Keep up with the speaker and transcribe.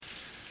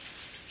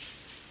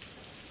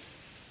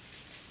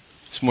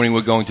This morning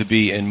we're going to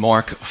be in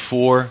Mark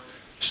 4,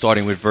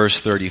 starting with verse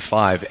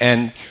 35.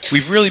 And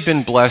we've really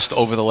been blessed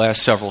over the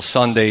last several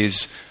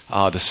Sundays.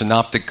 The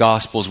Synoptic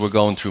Gospels, we're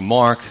going through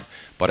Mark,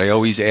 but I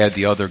always add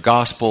the other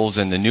Gospels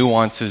and the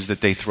nuances that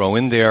they throw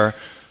in there.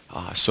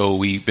 So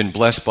we've been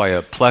blessed by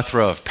a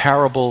plethora of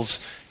parables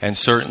and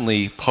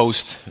certainly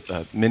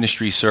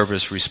post-ministry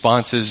service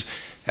responses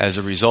as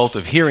a result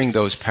of hearing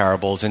those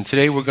parables. And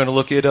today we're going to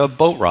look at a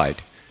boat ride.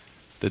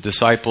 The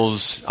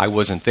disciples, I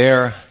wasn't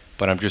there,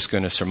 but I'm just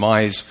going to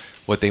surmise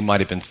what they might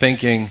have been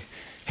thinking.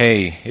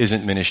 Hey,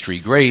 isn't ministry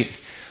great?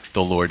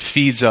 The Lord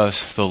feeds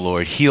us. The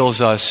Lord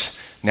heals us.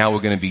 Now we're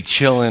going to be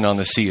chilling on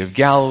the Sea of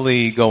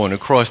Galilee, going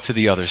across to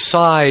the other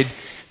side.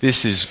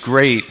 This is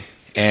great.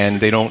 And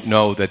they don't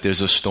know that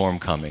there's a storm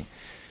coming.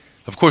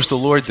 Of course, the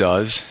Lord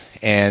does,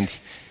 and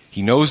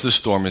He knows the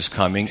storm is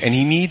coming, and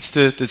He needs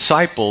the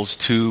disciples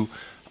to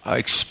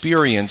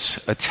experience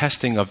a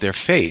testing of their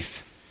faith.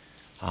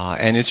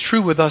 And it's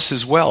true with us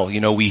as well. You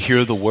know, we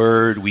hear the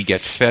Word, we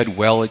get fed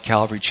well at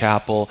Calvary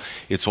Chapel.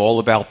 It's all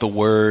about the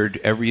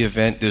Word. Every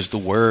event, there's the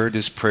Word,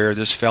 there's prayer,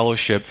 there's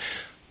fellowship.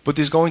 But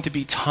there's going to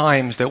be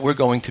times that we're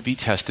going to be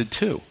tested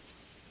too.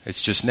 It's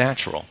just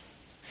natural.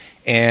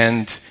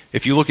 And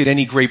if you look at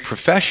any great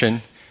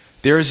profession,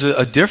 there's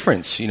a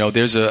difference. You know,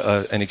 there's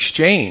an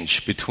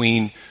exchange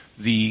between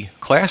the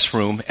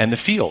classroom and the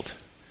field,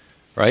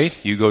 right?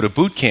 You go to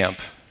boot camp,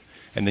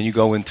 and then you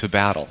go into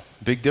battle.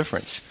 Big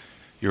difference.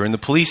 You're in the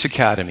police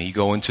academy. You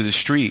go into the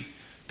street.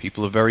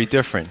 People are very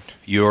different.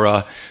 You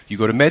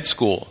go to med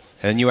school,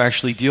 and you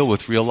actually deal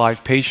with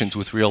real-life patients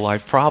with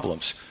real-life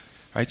problems.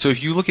 Right? So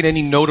if you look at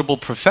any notable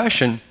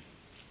profession,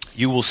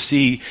 you will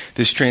see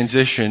this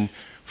transition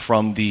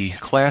from the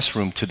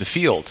classroom to the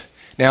field.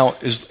 Now,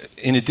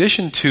 in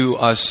addition to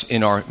us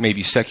in our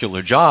maybe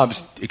secular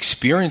jobs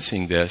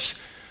experiencing this,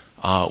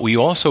 we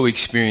also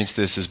experience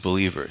this as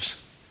believers.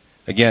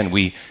 Again,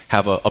 we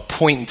have a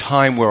point in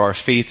time where our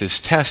faith is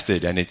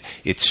tested and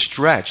it's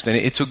stretched, and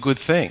it's a good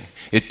thing.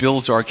 It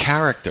builds our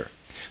character.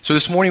 So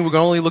this morning we're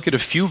going to only look at a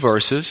few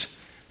verses,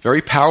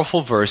 very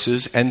powerful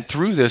verses, and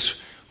through this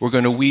we're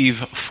going to weave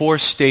 4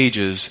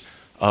 stages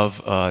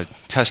of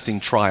testing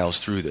trials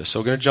through this.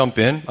 So we're going to jump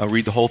in. I'll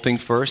read the whole thing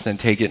first and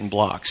then take it in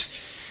blocks.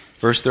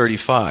 Verse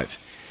 35.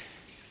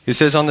 It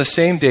says, "On the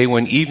same day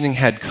when evening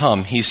had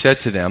come, he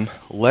said to them,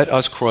 'Let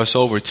us cross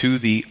over to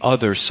the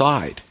other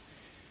side.'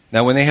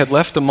 Now when they had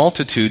left the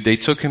multitude, they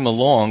took him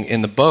along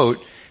in the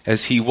boat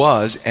as he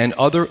was, and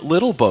other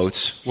little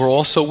boats were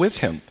also with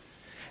him.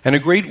 And a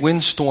great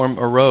windstorm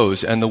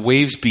arose, and the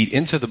waves beat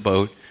into the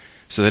boat,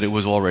 so that it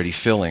was already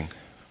filling.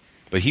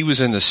 But he was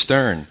in the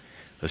stern,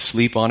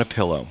 asleep on a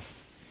pillow."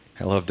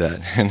 I love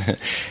that.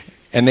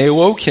 "And they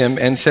awoke him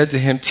and said to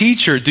him,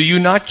 'Teacher, do you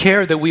not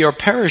care that we are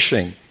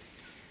perishing?'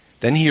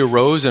 Then he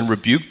arose and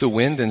rebuked the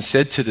wind and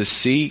said to the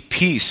sea,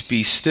 'Peace,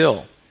 be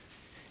still.'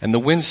 And the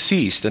wind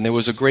ceased, and there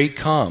was a great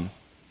calm.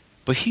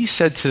 But he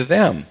said to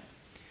them,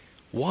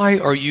 'Why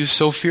are you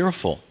so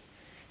fearful?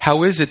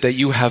 How is it that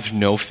you have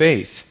no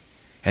faith?'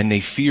 And they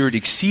feared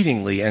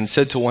exceedingly and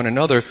said to one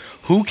another,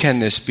 'Who can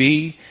this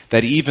be,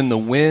 that even the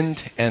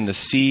wind and the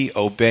sea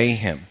obey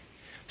him?'"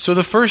 So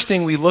the first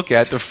thing we look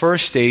at, the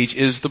first stage,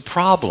 is the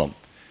problem,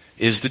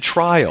 is the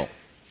trial.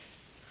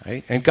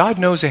 Right? And God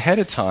knows ahead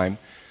of time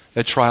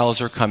that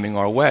trials are coming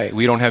our way.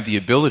 We don't have the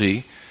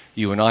ability,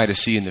 you and I, to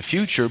see in the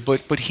future,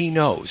 but He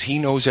knows. He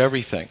knows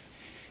everything.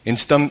 In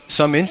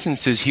some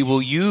instances, He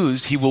will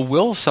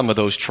will some of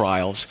those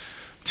trials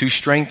to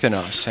strengthen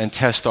us and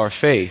test our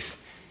faith.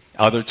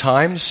 Other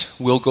times,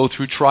 we'll go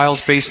through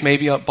trials based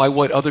maybe by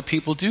what other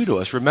people do to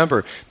us.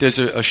 Remember, there's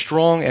a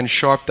strong and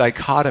sharp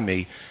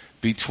dichotomy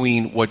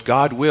between what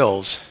God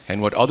wills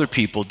and what other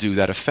people do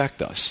that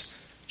affect us.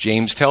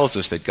 James tells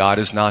us that God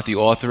is not the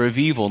author of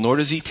evil, nor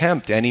does He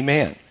tempt any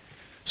man.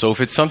 So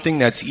if it's something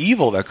that's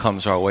evil that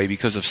comes our way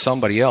because of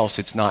somebody else,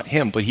 it's not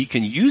Him. But He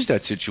can use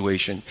that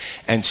situation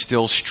and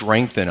still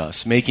strengthen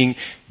us, making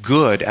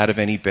good out of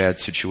any bad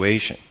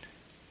situation.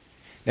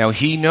 Now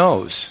He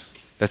knows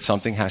that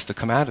something has to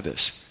come out of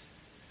this.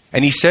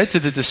 And He said to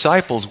the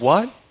disciples,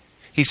 what?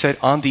 He said,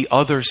 "On the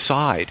other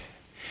side."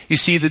 You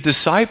see, the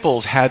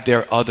disciples had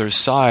their other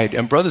side.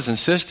 And brothers and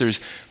sisters,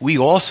 we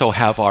also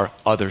have our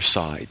other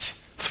sides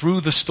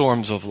through the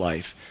storms of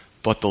life.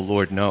 But the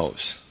Lord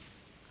knows.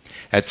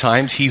 At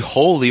times, He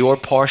wholly or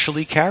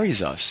partially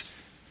carries us.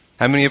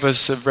 How many of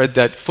us have read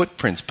that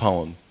Footprints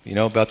poem,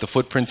 about the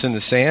footprints in the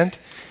sand?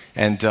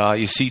 And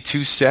you see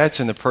 2 sets,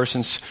 and the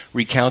person's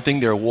recounting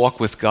their walk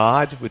with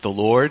God, with the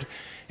Lord.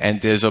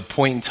 And there's a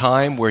point in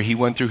time where he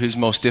went through his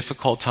most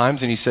difficult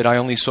times, and he said, "I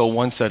only saw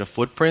 1 set of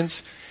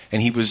footprints."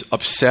 And he was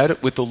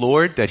upset with the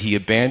Lord that He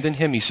abandoned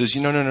him. He says,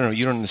 No,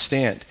 you don't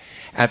understand.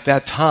 At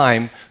that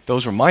time,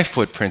 those were my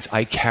footprints.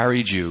 I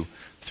carried you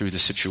through the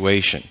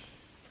situation.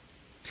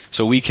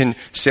 So we can,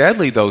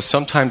 sadly though,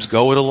 sometimes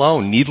go it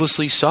alone,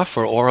 needlessly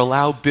suffer, or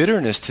allow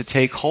bitterness to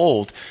take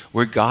hold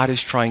where God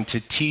is trying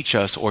to teach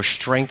us or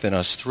strengthen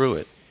us through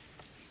it.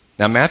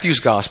 Now Matthew's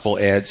gospel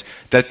adds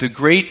that the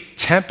great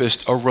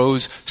tempest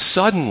arose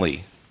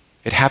suddenly.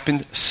 It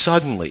happened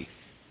suddenly.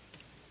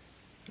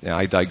 Now,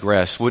 I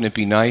digress. Wouldn't it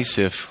be nice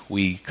if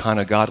we kind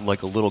of got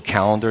like a little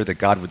calendar that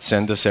God would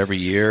send us every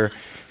year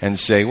and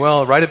say,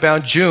 well, right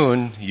about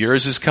June,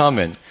 yours is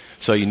coming.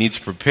 So you need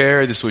to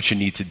prepare. This is what you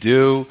need to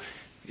do.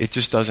 It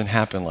just doesn't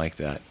happen like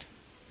that.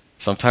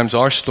 Sometimes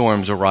our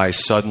storms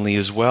arise suddenly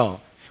as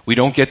well. We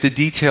don't get the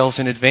details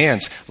in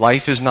advance.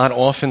 Life is not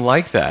often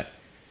like that.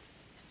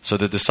 So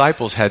the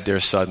disciples had their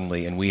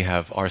suddenly, and we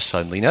have our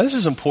suddenly. Now, this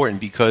is important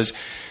because,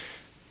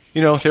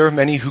 there are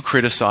many who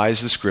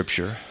criticize the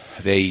Scripture.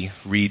 They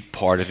read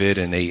part of it,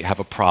 and they have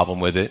a problem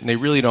with it, and they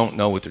really don't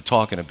know what they're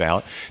talking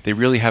about. They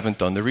really haven't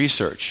done the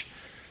research.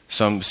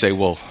 Some say,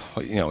 well,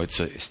 it's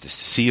the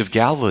Sea of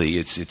Galilee.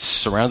 It's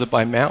surrounded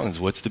by mountains.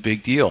 What's the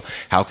big deal?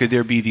 How could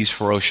there be these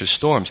ferocious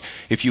storms?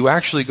 If you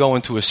actually go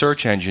into a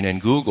search engine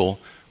and Google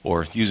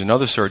or use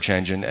another search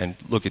engine and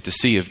look at the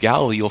Sea of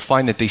Galilee, you'll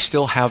find that they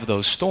still have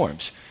those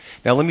storms.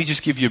 Now, let me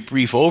just give you a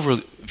brief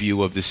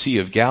overview of the Sea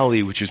of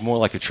Galilee, which is more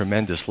like a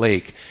tremendous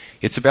lake.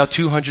 It's about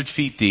 200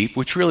 feet deep,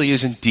 which really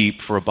isn't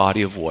deep for a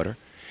body of water.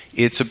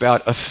 It's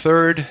about a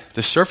third,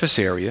 the surface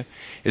area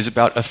is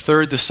about a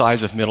third the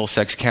size of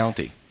Middlesex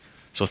County.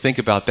 So think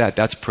about that.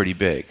 That's pretty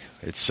big.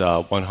 It's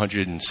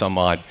 100 and some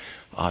odd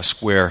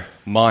square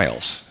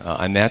miles,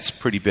 and that's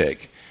pretty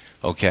big,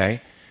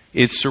 okay?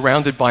 It's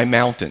surrounded by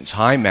mountains,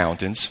 high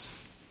mountains,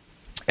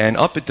 and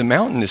up at the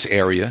mountainous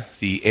area,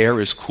 the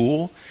air is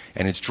cool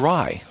and it's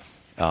dry.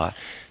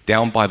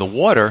 Down by the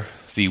water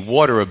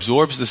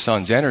absorbs the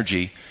sun's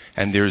energy,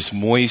 and there's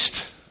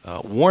moist,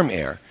 warm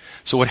air.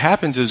 So what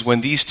happens is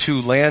when these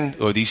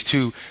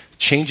two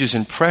changes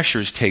in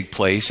pressures take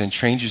place and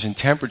changes in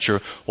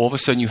temperature, all of a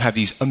sudden you have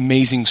these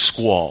amazing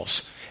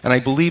squalls. And I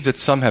believe that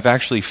some have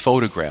actually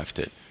photographed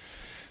it.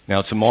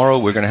 Now tomorrow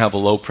we're going to have a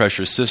low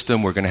pressure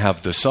system. We're going to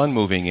have the sun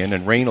moving in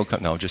and rain will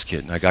come. No, just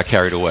kidding. I got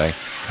carried away.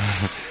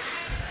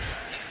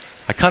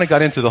 I kind of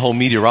got into the whole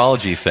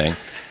meteorology thing.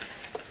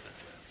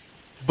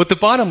 But the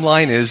bottom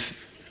line is,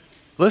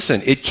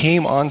 listen, it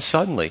came on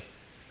suddenly.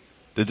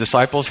 The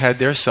disciples had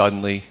their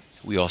suddenly.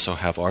 We also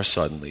have our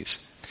suddenlies.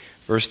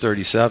 Verse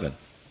 37.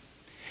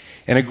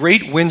 And a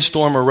great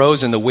windstorm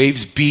arose, and the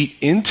waves beat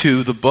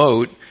into the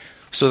boat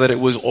so that it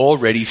was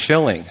already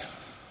filling.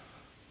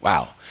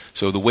 Wow.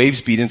 So the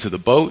waves beat into the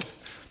boat.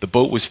 The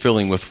boat was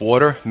filling with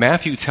water.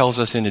 Matthew tells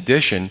us, in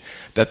addition,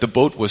 that the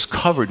boat was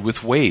covered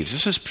with waves.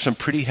 This is some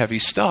pretty heavy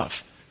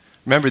stuff.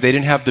 Remember, they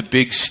didn't have the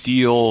big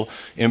steel,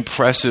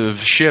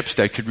 impressive ships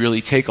that could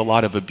really take a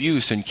lot of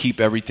abuse and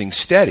keep everything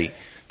steady.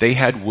 They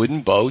had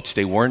wooden boats.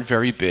 They weren't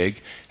very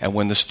big. And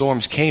when the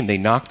storms came, they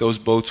knocked those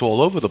boats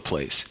all over the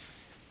place.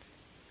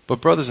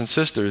 But brothers and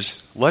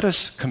sisters, let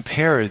us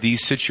compare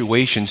these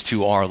situations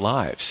to our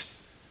lives.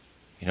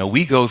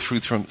 We go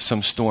through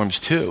some storms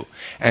too.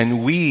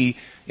 And we,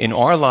 in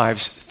our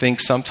lives,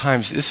 think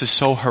sometimes this is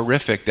so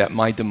horrific that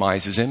my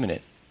demise is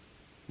imminent.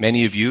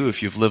 Many of you,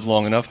 if you've lived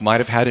long enough, might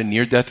have had a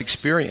near-death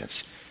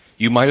experience.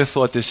 You might have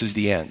thought this is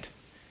the end.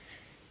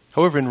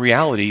 However, in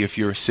reality, if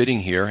you're sitting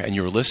here and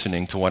you're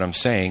listening to what I'm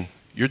saying,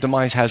 your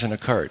demise hasn't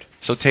occurred.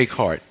 So take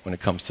heart when it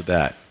comes to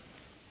that.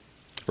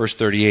 Verse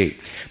 38.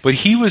 But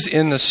he was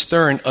in the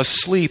stern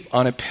asleep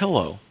on a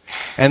pillow.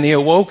 And they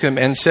awoke him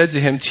and said to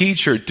him,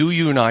 Teacher, do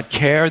you not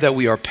care that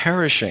we are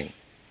perishing?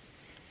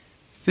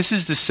 This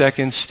is the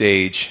second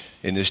stage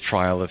in this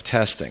trial of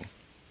testing.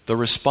 The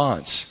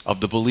response of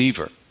the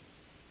believer.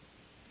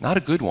 Not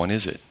a good one,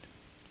 is it?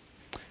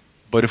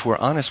 But if we're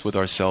honest with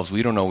ourselves,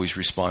 we don't always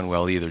respond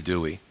well either,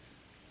 do we?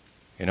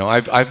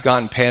 I've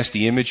gotten past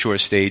the immature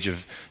stage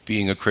of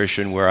being a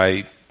Christian where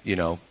I,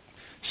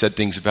 said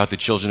things about the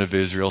children of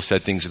Israel,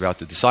 said things about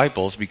the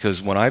disciples,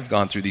 because when I've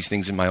gone through these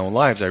things in my own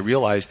lives, I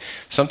realized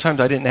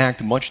sometimes I didn't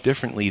act much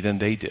differently than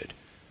they did.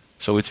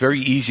 So it's very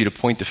easy to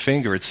point the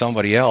finger at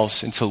somebody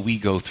else until we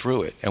go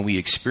through it and we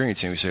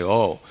experience it and we say,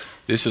 oh,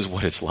 this is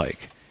what it's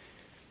like.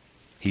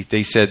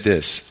 They said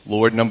this,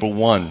 Lord, number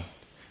one,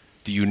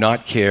 do you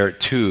not care,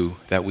 two,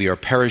 that we are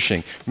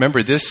perishing?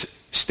 Remember, this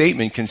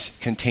statement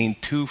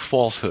contained two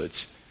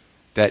falsehoods.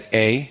 That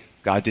A,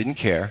 God didn't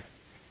care,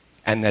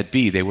 and that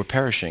B, they were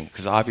perishing,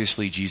 because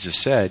obviously Jesus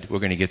said, we're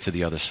going to get to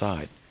the other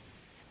side.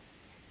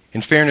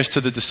 In fairness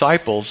to the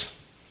disciples,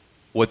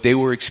 what they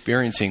were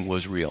experiencing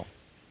was real.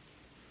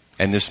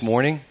 And this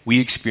morning, we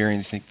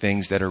experience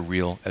things that are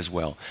real as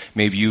well.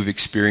 Maybe you've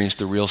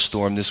experienced a real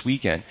storm this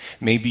weekend.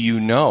 Maybe you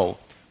know,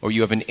 or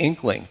you have an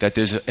inkling that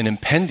there's an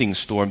impending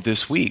storm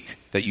this week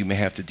that you may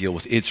have to deal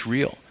with. It's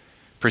real.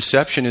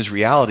 Perception is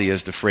reality,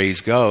 as the phrase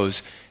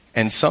goes.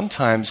 And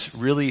sometimes,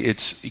 really,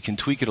 you can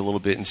tweak it a little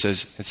bit and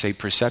say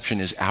perception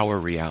is our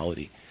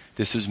reality.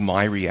 This is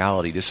my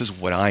reality. This is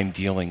what I'm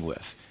dealing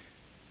with.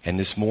 And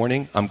this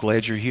morning, I'm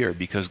glad you're here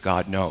because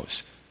God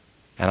knows.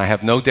 And I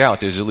have no doubt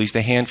there's at least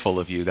a handful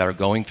of you that are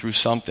going through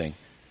something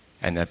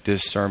and that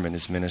this sermon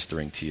is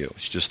ministering to you.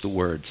 It's just the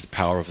words, the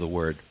power of the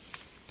word.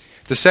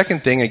 The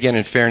second thing, again,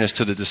 in fairness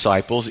to the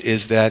disciples,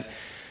 is that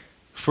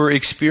for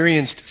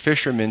experienced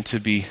fishermen to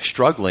be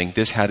struggling,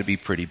 this had to be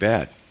pretty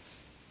bad.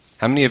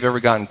 How many have ever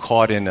gotten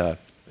caught in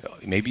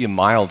maybe a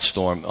mild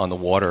storm on the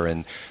water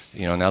and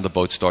Now the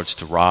boat starts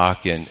to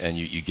rock, and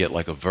you get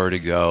like a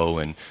vertigo,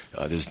 and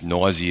there's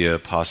nausea,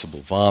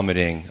 possible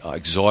vomiting,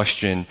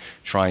 exhaustion,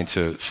 trying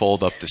to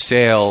fold up the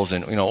sails,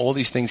 and all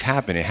these things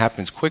happen. It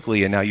happens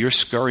quickly, and now you're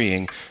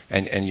scurrying,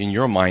 and in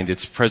your mind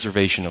it's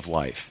preservation of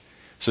life.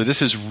 So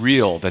this is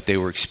real that they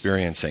were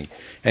experiencing.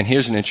 And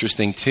here's an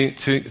interesting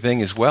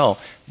thing as well.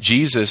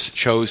 Jesus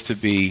chose to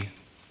be,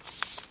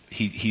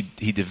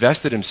 he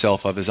divested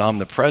himself of his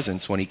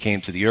omnipresence when he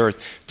came to the earth,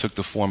 took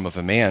the form of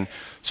a man.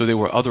 So there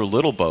were other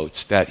little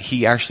boats that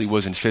he actually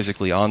wasn't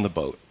physically on the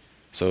boat.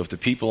 So if the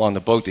people on the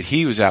boat that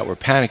he was at were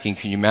panicking,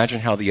 can you imagine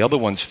how the other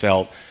ones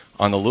felt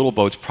on the little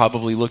boats,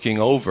 probably looking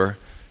over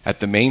at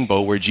the main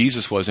boat where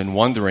Jesus was and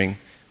wondering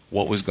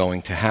what was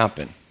going to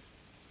happen?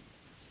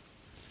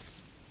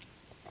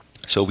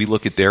 So we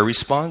look at their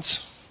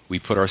response, we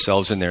put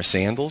ourselves in their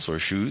sandals or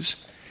shoes,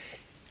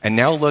 and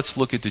now let's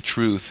look at the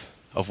truth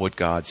of what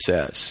God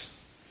says.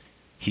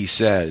 He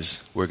says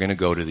we're going to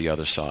go to the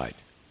other side.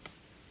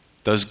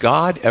 Does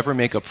God ever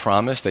make a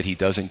promise that he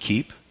doesn't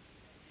keep?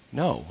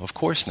 No, of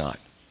course not.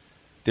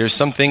 There's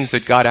some things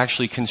that God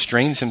actually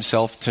constrains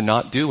himself to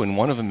not do, and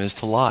one of them is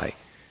to lie,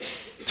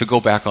 to go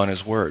back on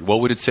his word.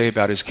 What would it say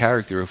about his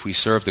character if we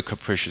served a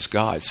capricious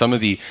God? Some of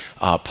the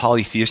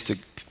polytheistic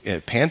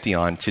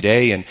pantheon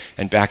today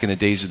and back in the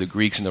days of the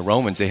Greeks and the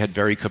Romans, they had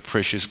very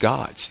capricious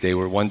gods. They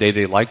were, one day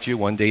they liked you,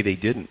 one day they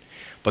didn't.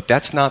 But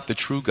that's not the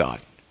true God.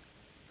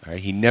 All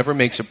right? He never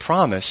makes a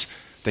promise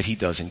that he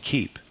doesn't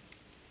keep.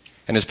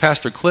 And as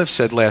Pastor Cliff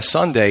said last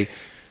Sunday,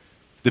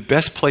 the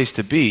best place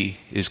to be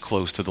is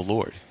close to the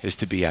Lord, is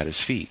to be at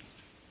his feet.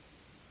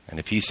 And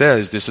if he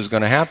says this is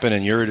going to happen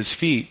and you're at his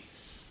feet,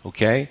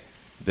 okay,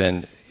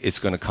 then it's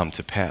going to come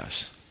to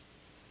pass.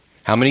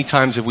 How many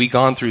times have we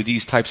gone through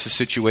these types of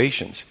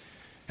situations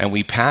and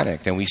we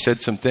panicked and we said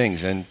some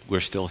things and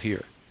we're still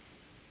here?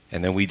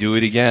 And then we do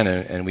it again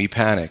and we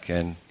panic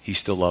and he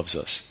still loves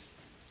us.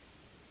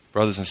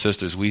 Brothers and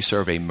sisters, we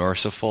serve a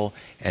merciful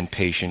and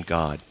patient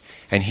God.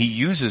 And he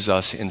uses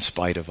us in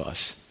spite of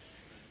us.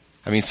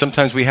 I mean,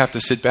 sometimes we have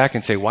to sit back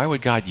and say, why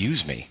would God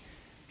use me?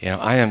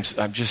 I'm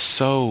just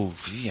so,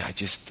 I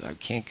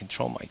can't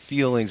control my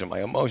feelings or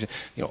my emotions.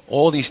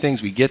 All these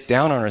things, we get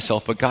down on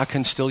ourselves, but God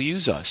can still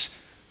use us.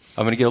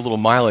 I'm going to get a little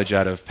mileage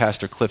out of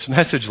Pastor Cliff's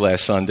message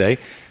last Sunday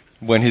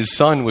when his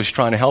son was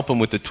trying to help him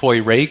with the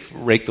toy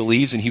rake the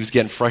leaves, and he was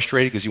getting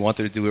frustrated because he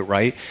wanted to do it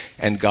right,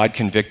 and God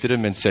convicted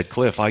him and said,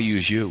 Cliff, I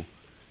use you.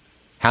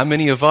 How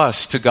many of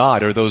us to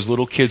God are those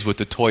little kids with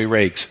the toy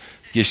rakes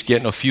just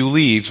getting a few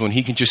leaves when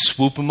he can just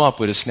swoop them up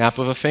with a snap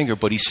of a finger,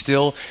 but he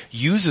still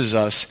uses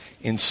us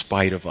in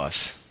spite of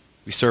us.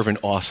 We serve an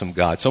awesome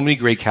God. So many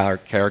great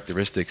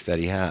characteristics that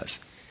he has.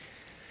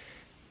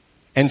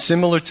 And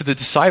similar to the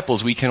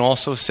disciples, we can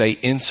also say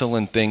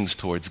insolent things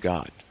towards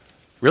God.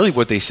 Really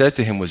what they said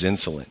to him was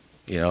insolent.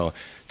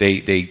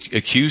 They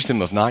accused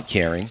him of not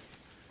caring.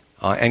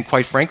 And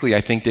quite frankly,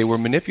 I think they were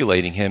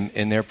manipulating him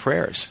in their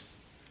prayers.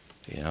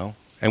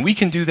 And we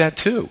can do that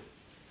too.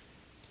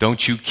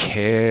 Don't you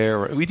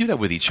care? We do that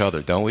with each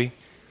other, don't we?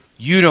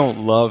 You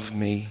don't love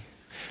me.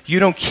 You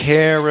don't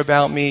care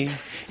about me.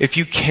 If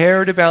you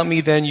cared about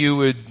me, then you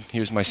would,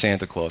 here's my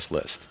Santa Claus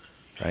list,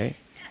 right?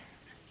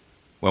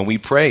 When we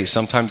pray,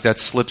 sometimes that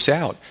slips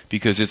out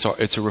because it's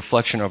a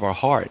reflection of our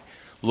heart.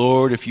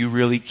 Lord, if you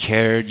really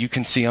cared, you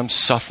can see I'm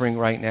suffering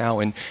right now,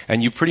 and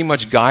you pretty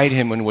much guide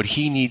him in what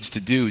he needs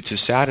to do to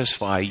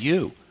satisfy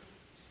you.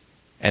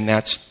 And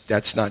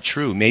that's not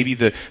true. Maybe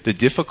the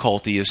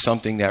difficulty is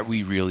something that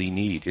we really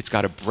need. It's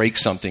got to break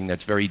something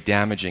that's very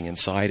damaging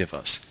inside of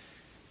us.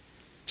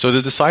 So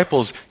the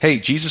disciples, hey,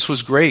 Jesus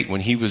was great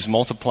when he was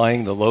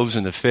multiplying the loaves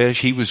and the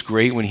fish. He was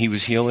great when he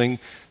was healing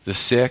the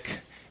sick.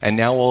 And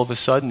now all of a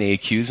sudden they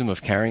accuse him of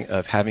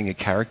having a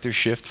character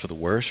shift for the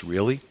worse.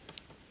 Really?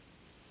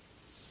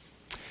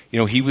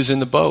 He was in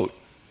the boat.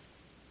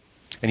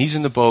 And he's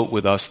in the boat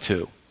with us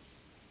too.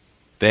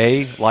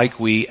 They, like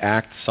we,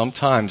 act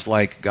sometimes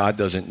like God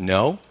doesn't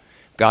know,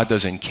 God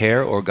doesn't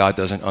care, or God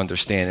doesn't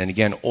understand. And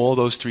again, all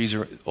those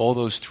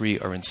three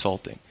are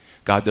insulting.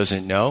 God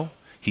doesn't know,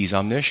 he's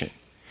omniscient.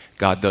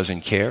 God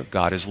doesn't care,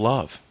 God is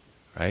love,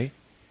 right?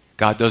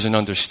 God doesn't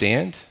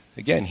understand,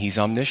 again, he's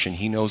omniscient,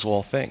 he knows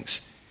all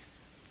things.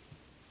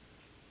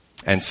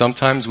 And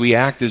sometimes we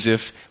act as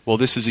if, well,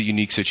 this is a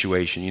unique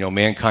situation.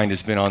 Mankind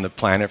has been on the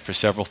planet for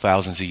several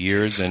thousands of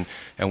years, and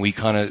we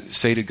kind of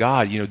say to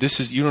God, you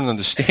don't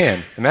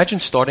understand. Imagine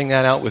starting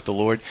that out with the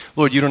Lord.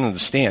 Lord, you don't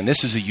understand.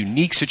 This is a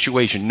unique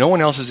situation. No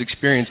one else has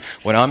experienced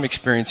what I'm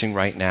experiencing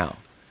right now.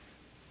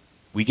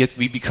 We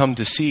become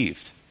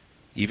deceived,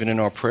 even in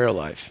our prayer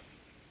life.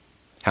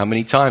 How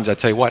many times, I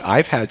tell you what,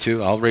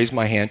 I'll raise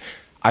my hand,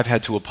 I've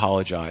had to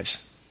apologize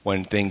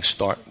when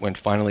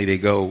finally they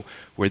go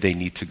where they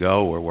need to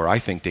go or where I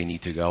think they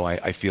need to go.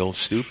 I feel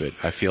stupid.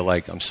 I feel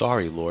like, I'm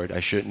sorry, Lord, I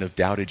shouldn't have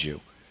doubted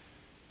you.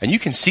 And you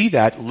can see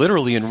that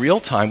literally in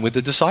real time with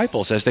the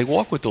disciples as they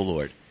walk with the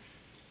Lord.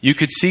 You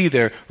could see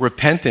their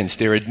repentance,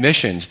 their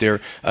admissions, their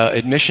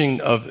admitting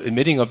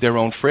of their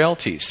own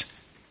frailties.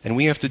 And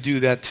we have to do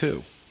that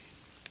too.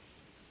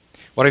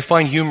 What I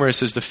find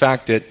humorous is the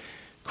fact that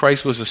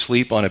Christ was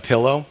asleep on a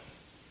pillow.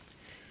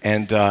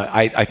 And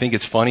I think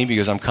it's funny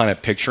because I'm kind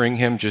of picturing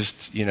him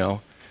just,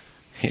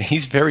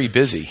 he's very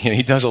busy.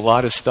 He does a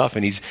lot of stuff,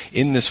 and he's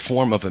in this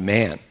form of a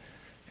man.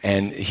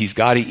 And he's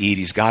got to eat,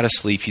 he's got to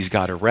sleep, he's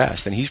got to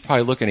rest. And he's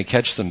probably looking to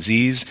catch some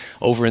Z's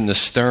over in the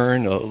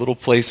stern, a little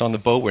place on the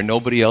boat where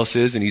nobody else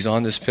is, and he's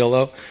on this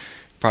pillow.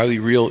 Probably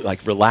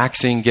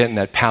relaxing, getting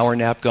that power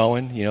nap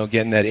going,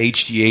 getting that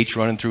HGH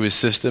running through his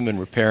system and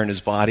repairing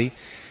his body.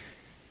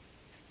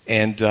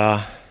 And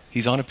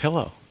he's on a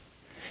pillow.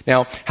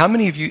 Now, how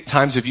many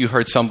times have you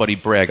heard somebody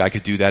brag, I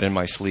could do that in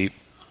my sleep?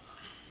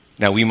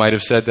 Now, we might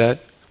have said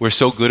that. We're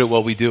so good at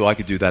what we do, I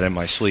could do that in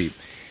my sleep.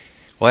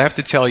 Well, I have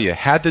to tell you,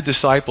 had the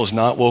disciples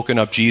not woken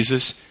up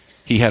Jesus,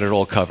 he had it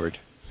all covered.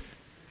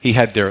 He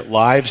had their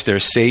lives, their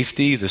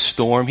safety, the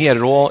storm. He had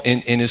it all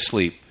in his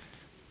sleep,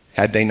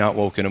 had they not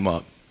woken him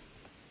up.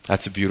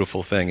 That's a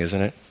beautiful thing,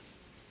 isn't it?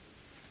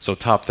 So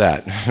top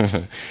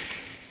that.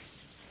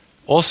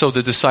 Also,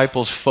 the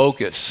disciples'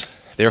 focus.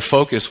 Their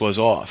focus was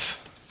off.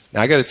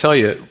 Now, I got to tell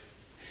you,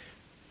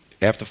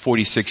 after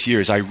 46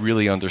 years, I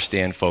really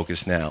understand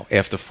focus now.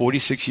 After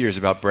 46 years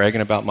about bragging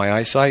about my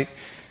eyesight,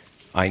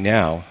 I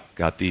now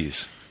got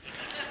these.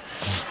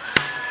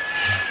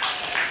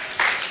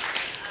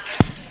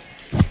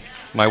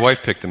 My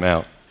wife picked them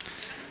out.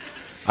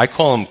 I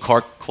call them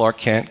Clark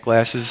Kent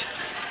glasses.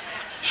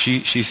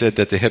 She said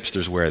that the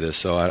hipsters wear this,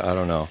 so I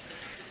don't know.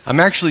 I'm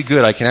actually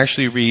good. I can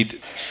actually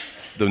read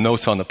the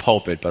notes on the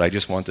pulpit, but I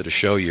just wanted to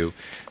show you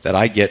that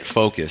I get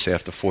focus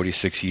after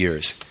 46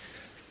 years.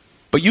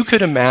 But you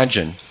could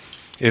imagine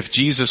if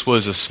Jesus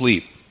was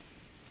asleep.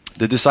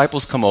 The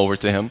disciples come over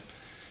to him.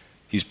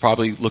 He's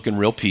probably looking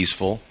real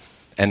peaceful,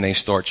 and they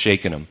start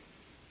shaking him.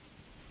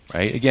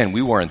 Right? Again,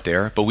 we weren't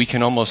there, but we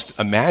can almost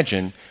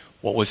imagine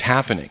what was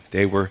happening.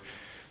 They were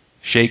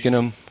shaking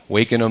him,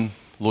 waking him.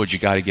 Lord, you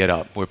got to get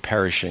up. We're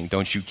perishing.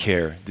 Don't you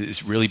care?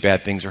 These really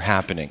bad things are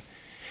happening.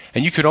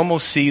 And you could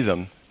almost see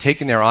them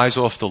taking their eyes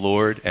off the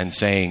Lord and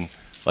saying,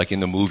 like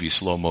in the movie,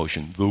 slow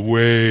motion, the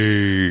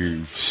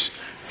waves,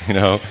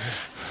 the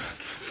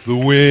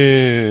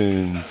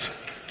wind,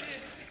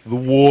 the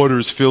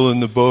water's filling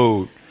the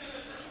boat.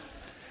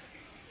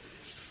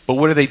 But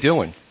what are they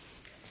doing?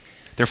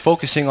 They're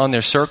focusing on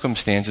their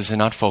circumstances and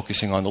not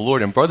focusing on the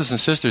Lord. And brothers and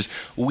sisters,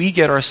 we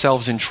get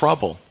ourselves in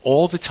trouble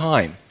all the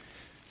time,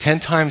 10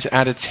 times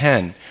out of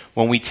 10,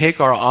 when we take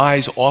our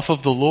eyes off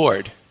of the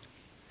Lord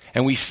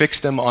and we fix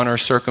them on our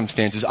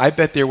circumstances. I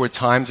bet there were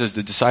times as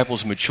the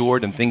disciples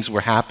matured and things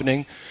were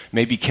happening,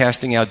 maybe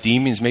casting out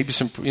demons, maybe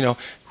some,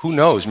 who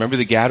knows? Remember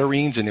the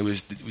Gadarenes? And it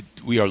was,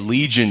 we are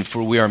legion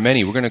for we are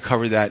many. We're going to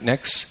cover that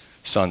next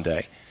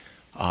Sunday.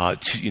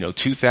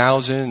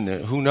 2,000,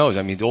 who knows?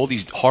 I mean, all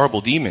these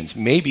horrible demons.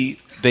 Maybe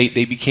they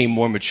became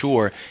more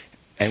mature,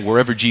 and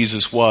wherever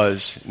Jesus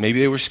was, maybe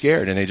they were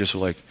scared, and they just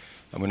were like,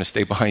 I'm going to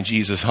stay behind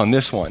Jesus on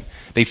this one.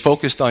 They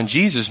focused on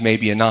Jesus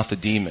maybe and not the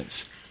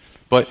demons.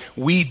 But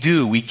we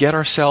get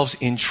ourselves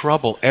in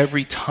trouble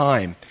every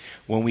time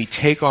when we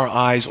take our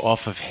eyes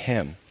off of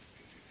him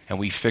and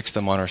we fix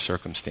them on our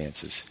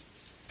circumstances.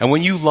 And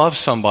when you love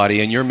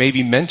somebody and you're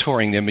maybe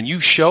mentoring them and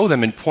you show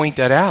them and point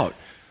that out,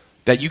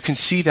 that you can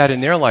see that in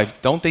their life,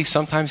 don't they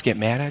sometimes get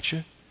mad at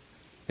you?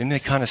 Then they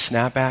kind of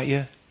snap at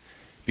you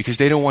because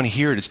they don't want to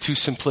hear it. It's too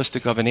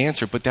simplistic of an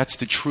answer, but that's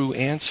the true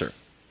answer.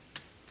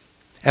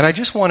 And I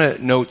just want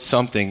to note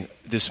something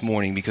this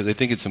morning because I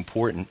think it's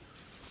important.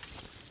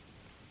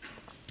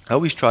 I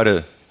always try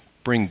to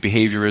bring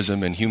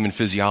behaviorism and human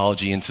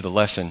physiology into the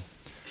lesson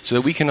so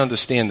that we can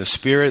understand the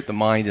spirit, the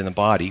mind, and the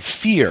body.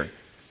 Fear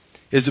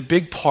is a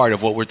big part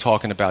of what we're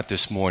talking about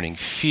this morning.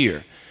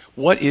 Fear.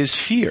 What is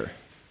fear?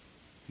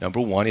 Number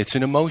one, it's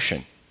an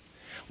emotion.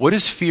 What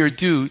does fear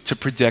do to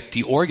protect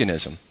the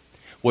organism?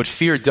 What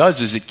fear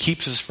does is it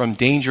keeps us from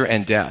danger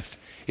and death.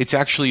 It's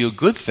actually a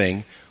good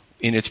thing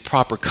in its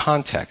proper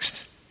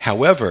context.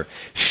 However,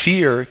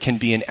 fear can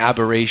be an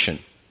aberration.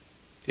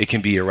 It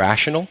can be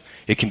irrational,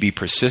 it can be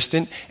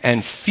persistent,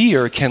 and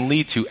fear can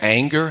lead to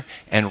anger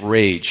and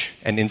rage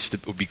and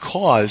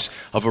because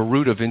of a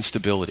root of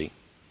instability.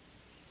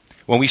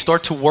 When we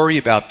start to worry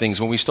about things,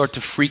 when we start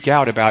to freak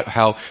out about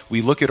how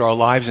we look at our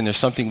lives and there's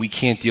something we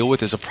can't deal with,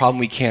 there's a problem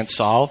we can't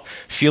solve,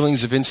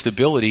 feelings of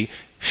instability,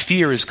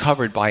 fear is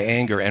covered by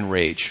anger and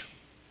rage.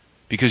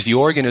 Because the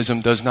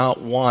organism does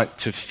not want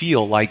to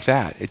feel like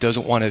that. It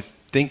doesn't want to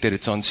think that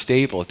it's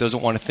unstable. It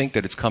doesn't want to think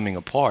that it's coming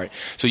apart.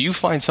 So you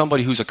find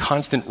somebody who's a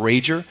constant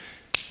rager,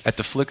 at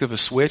the flick of a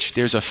switch,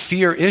 there's a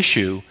fear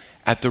issue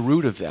at the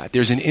root of that.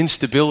 There's an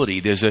instability.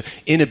 There's an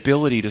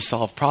inability to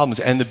solve problems.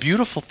 And the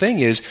beautiful thing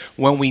is,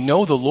 when we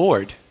know the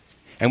Lord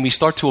and we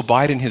start to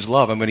abide in his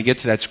love, I'm going to get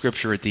to that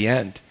scripture at the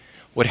end,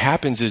 what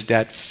happens is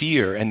that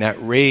fear and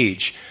that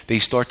rage, they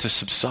start to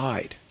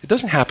subside. It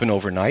doesn't happen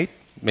overnight.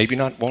 Maybe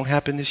won't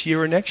happen this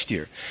year or next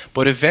year.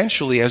 But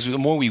eventually, the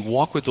more we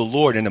walk with the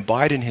Lord and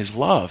abide in his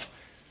love,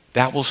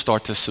 that will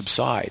start to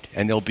subside.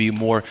 And there'll be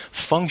more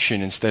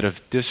function instead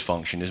of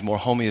dysfunction. There's more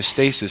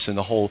homeostasis in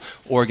the whole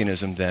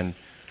organism than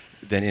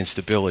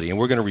instability. And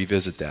we're going to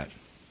revisit that.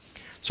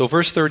 So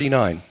verse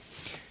 39.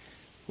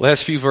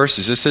 Last few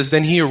verses. It says,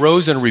 "Then he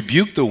arose and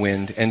rebuked the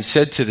wind and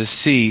said to the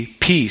sea,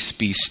 'Peace,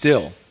 be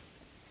still.'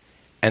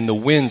 And the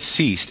wind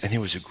ceased, and there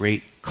was a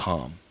great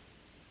calm."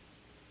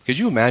 Could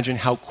you imagine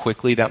how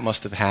quickly that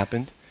must have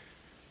happened?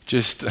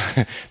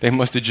 They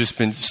must have just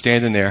been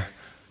standing there,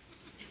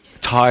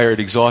 tired,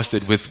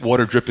 exhausted, with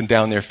water dripping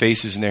down their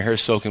faces and their hair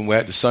soaking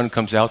wet. The sun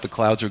comes out, the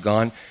clouds are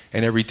gone,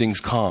 and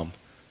everything's calm.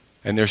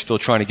 And they're still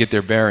trying to get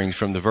their bearings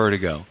from the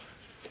vertigo.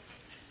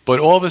 But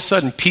all of a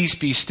sudden, peace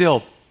be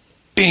still.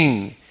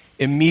 Bing!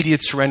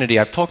 Immediate serenity.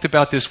 I've talked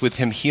about this with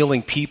him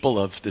healing people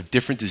of the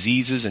different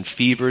diseases and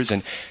fevers,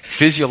 and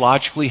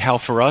physiologically how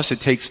for us it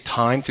takes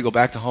time to go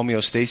back to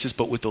homeostasis,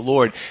 but with the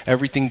Lord,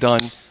 everything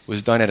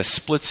was done at a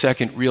split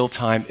second, real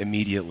time,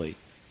 immediately.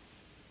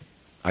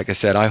 Like I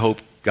said, I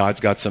hope God's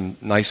got some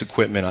nice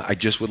equipment. I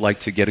just would like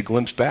to get a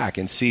glimpse back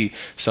and see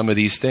some of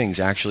these things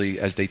actually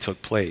as they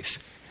took place.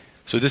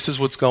 So this is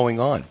what's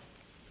going on.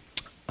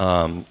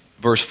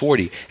 Verse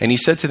 40, "And he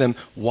said to them,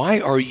 'Why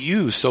are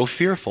you so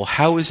fearful?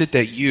 How is it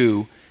that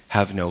you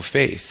have no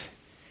faith?'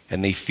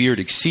 And they feared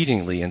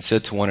exceedingly and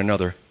said to one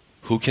another,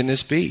 'Who can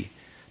this be,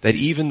 that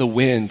even the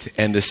wind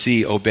and the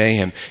sea obey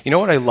him?'" You know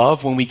what I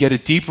love? When we get a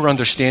deeper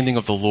understanding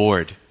of the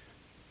Lord.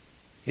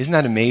 Isn't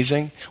that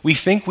amazing? We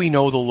think we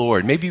know the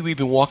Lord. Maybe we've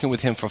been walking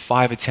with him for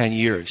 5 or 10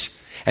 years.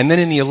 And then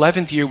in the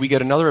 11th year, we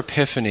get another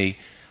epiphany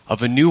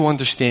of a new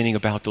understanding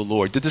about the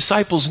Lord. The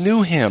disciples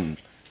knew him.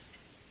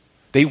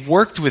 They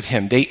worked with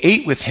him. They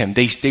ate with him.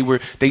 They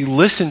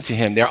listened to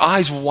him. Their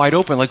eyes were wide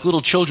open like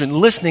little children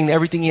listening to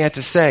everything he had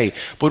to say.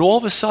 But all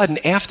of a sudden,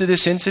 after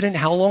this incident,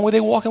 how long were they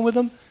walking with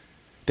him?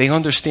 They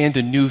understand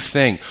a new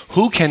thing.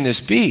 Who can this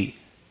be?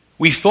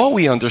 We thought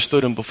we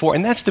understood him before,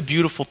 and that's the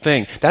beautiful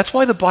thing. That's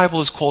why the Bible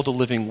is called a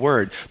living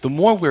word. The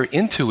more we're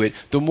into it,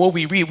 the more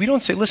we read. We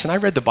don't say, listen, I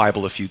read the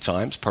Bible a few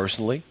times,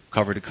 personally,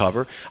 cover to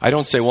cover. I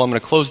don't say, well, I'm going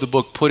to close the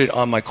book, put it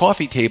on my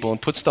coffee table,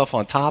 and put stuff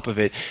on top of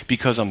it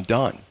because I'm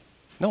done.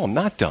 No, I'm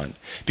not done.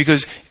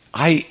 Because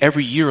I,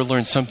 every year,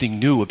 learn something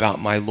new about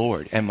my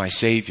Lord and my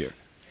Savior.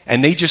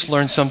 And they just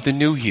learned something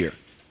new here.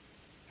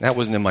 That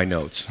wasn't in my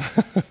notes.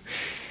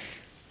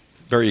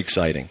 Very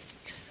exciting.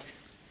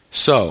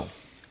 So,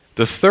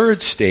 the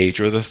third stage,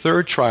 or the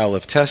third trial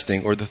of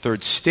testing, or the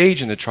third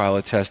stage in the trial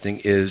of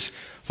testing is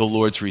the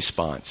Lord's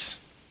response.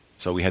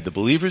 So we had the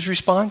believer's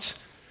response.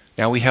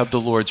 Now we have the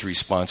Lord's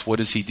response. What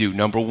does he do?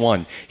 Number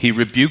one, he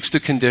rebukes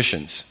the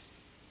conditions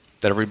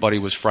that everybody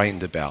was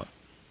frightened about.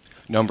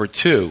 Number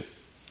two,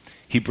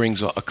 he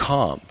brings a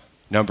calm.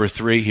 Number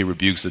three, he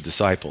rebukes the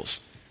disciples.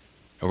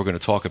 And we're going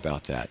to talk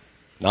about that.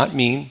 Not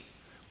mean,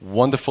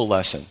 wonderful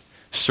lesson.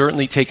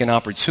 Certainly take an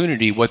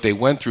opportunity, what they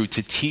went through,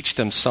 to teach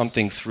them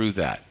something through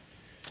that.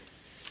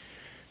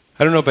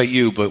 I don't know about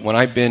you, but when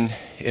I've been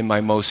in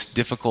my most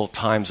difficult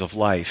times of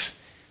life,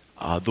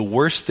 the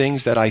worst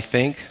things that I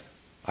think,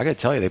 I got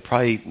to tell you, they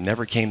probably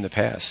never came to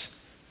pass.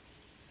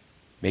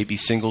 Maybe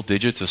single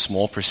digits, a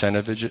small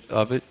percentage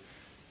of it.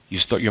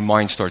 Your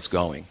mind starts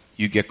going.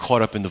 You get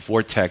caught up in the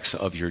vortex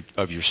of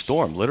your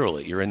storm,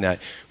 literally. You're in that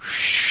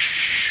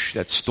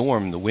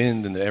storm, the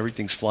wind, and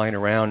everything's flying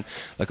around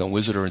like on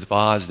Wizard of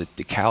Oz.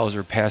 The cows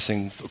are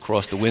passing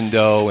across the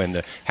window, and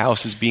the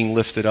house is being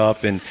lifted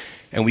up, and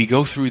we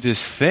go through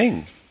this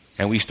thing,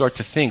 and we start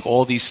to think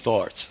all these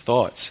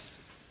thoughts.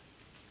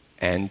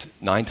 And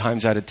 9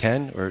 times out of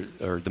 10,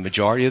 or the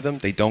majority of them,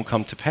 they don't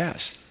come to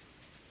pass.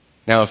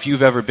 Now, if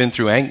you've ever been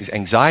through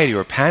anxiety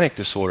or panic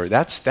disorder,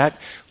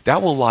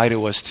 that will lie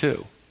to us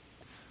too.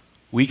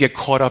 We get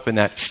caught up in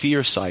that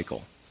fear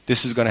cycle.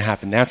 This is going to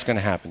happen. That's going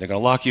to happen. They're going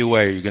to lock you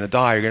away. Or you're going to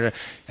die.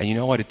 And you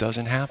know what? It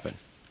doesn't happen.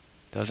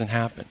 It doesn't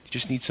happen. You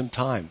just need some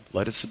time.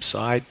 Let it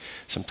subside.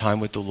 Some time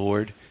with the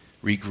Lord.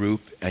 Regroup,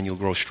 and you'll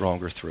grow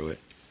stronger through it.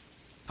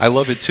 I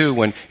love it too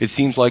when it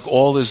seems like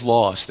all is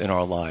lost in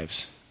our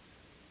lives,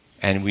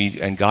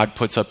 and God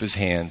puts up His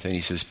hand and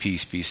He says,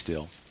 "Peace, be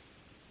still."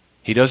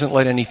 He doesn't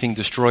let anything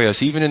destroy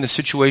us. Even in the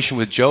situation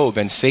with Job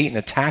and Satan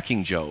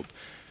attacking Job,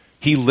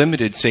 He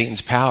limited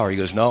Satan's power. He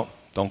goes, "No,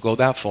 don't go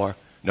that far.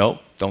 No,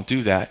 don't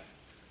do that."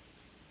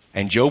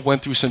 And Job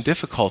went through some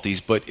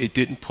difficulties, but it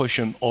didn't push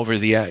him over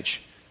the edge.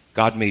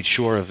 God made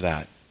sure of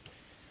that.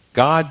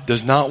 God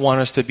does not want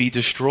us to be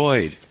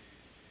destroyed.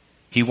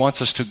 He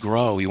wants us to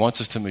grow. He wants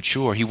us to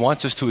mature. He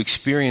wants us to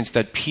experience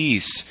that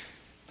peace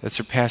that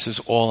surpasses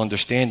all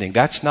understanding.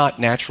 That's not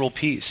natural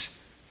peace.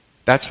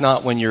 That's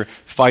not when you're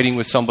fighting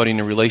with somebody in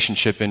a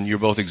relationship and you're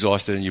both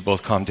exhausted and you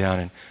both calm down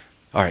and,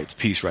 all right, it's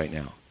peace right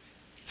now.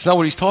 It's not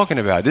what he's talking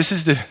about. This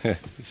is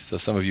so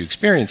some of you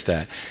experienced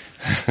that.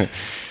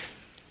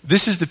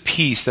 This is the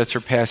peace that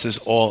surpasses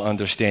all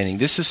understanding.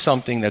 This is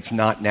something that's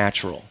not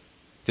natural.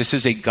 This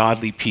is a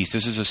godly peace.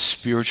 This is a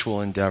spiritual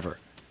endeavor.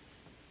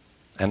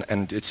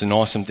 And it's an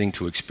awesome thing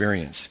to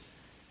experience.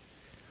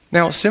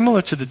 Now,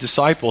 similar to the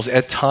disciples,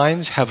 at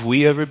times, have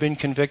we ever been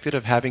convicted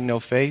of having no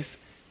faith?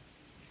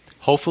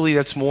 Hopefully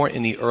that's more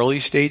in the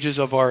early stages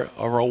of our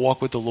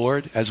walk with the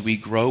Lord. As we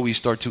grow, we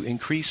start to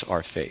increase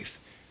our faith.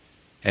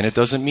 And it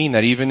doesn't mean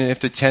that even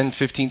after 10,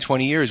 15,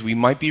 20 years, we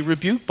might be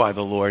rebuked by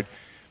the Lord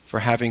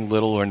for having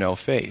little or no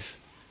faith.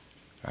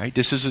 Right?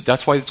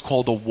 That's why it's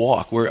called a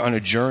walk. We're on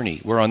a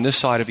journey. We're on this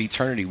side of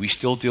eternity. We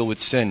still deal with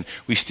sin.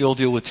 We still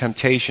deal with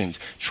temptations,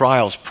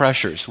 trials,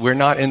 pressures. We're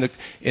not in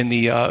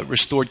the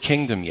restored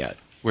kingdom yet.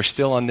 We're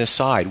still on this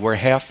side. We're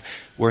half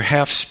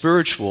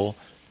spiritual.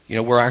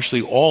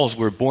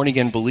 We're born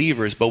again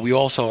believers, but we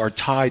also are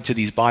tied to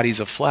these bodies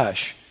of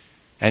flesh,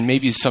 and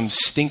maybe some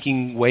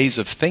stinking ways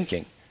of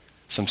thinking,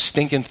 some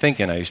stinking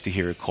thinking. I used to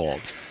hear it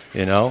called.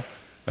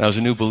 When I was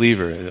a new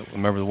believer, I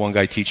remember the one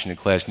guy teaching the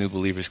class, new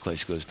believers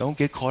class, he goes, "Don't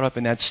get caught up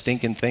in that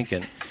stinking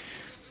thinking."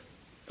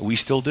 We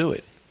still do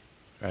it,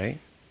 right?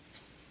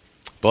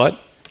 But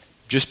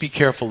just be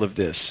careful of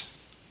this.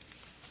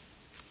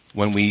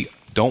 When we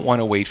don't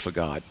want to wait for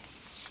God,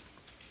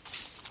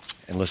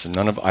 and listen,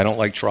 I don't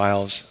like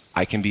trials.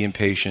 I can be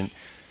impatient,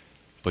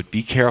 but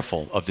be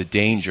careful of the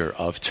danger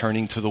of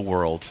turning to the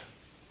world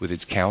with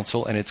its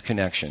counsel and its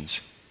connections,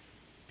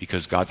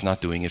 because God's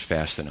not doing it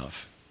fast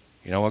enough.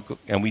 You know what?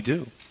 And we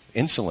do.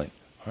 Insolent.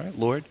 All right,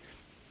 Lord,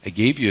 I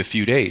gave you a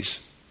few days.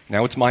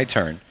 Now it's my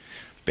turn.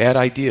 Bad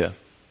idea.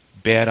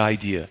 Bad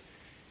idea.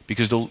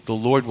 Because the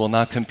Lord will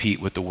not compete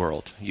with the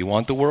world. You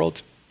want the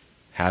world?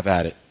 Have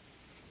at it.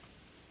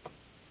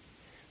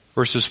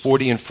 Verses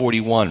 40 and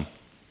 41.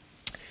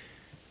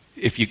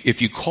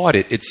 If you caught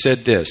it, it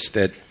said this,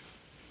 that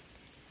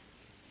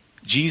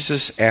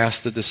Jesus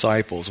asked the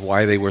disciples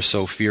why they were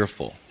so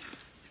fearful.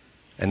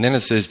 And then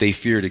it says they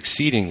feared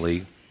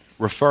exceedingly,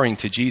 referring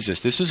to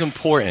Jesus. This is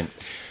important.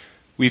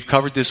 We've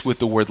covered this with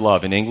the word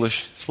love. In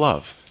English, it's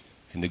love.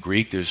 In the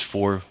Greek, there's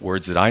 4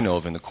 words that I know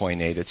of in the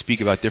Koine that speak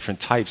about different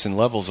types and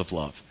levels of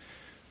love.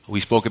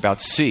 We spoke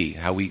about see,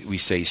 how we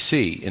say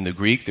see. In the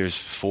Greek, there's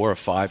 4 or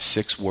 5,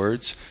 6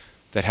 words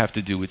that have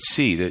to do with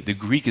see. The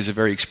Greek is a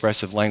very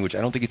expressive language.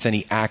 I don't think it's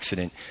any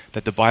accident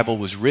that the Bible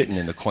was written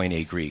in the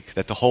Koine Greek,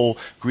 that the whole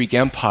Greek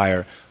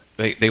Empire,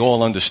 they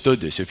all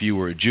understood this. If you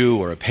were a Jew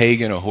or a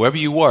pagan or whoever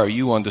you were,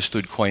 you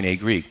understood Koine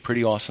Greek.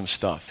 Pretty awesome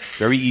stuff.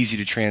 Very easy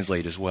to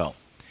translate as well.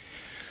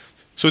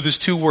 So there's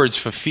 2 words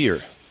for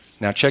fear.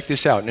 Now check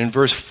this out. And in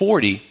verse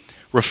 40,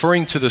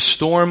 referring to the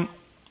storm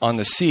on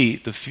the sea,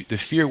 the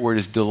fear word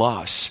is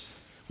delos,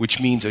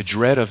 which means a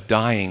dread of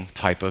dying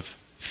type of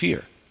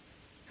fear.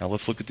 Now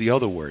let's look at the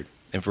other word.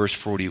 In verse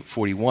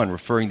 41,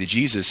 referring to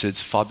Jesus,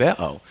 it's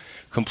phobeo,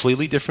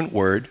 completely different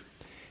word.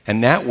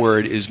 And that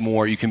word is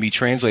more, you can be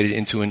translated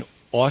into an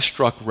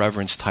awestruck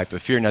reverence type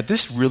of fear. Now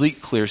this really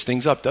clears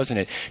things up, doesn't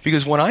it?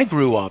 Because when I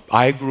grew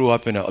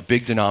up in a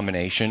big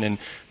denomination, and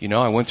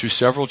I went through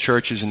several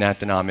churches in that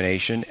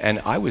denomination,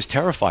 and I was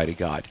terrified of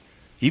God.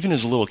 Even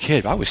as a little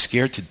kid, I was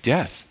scared to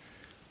death.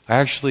 I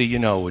actually,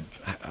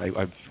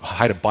 I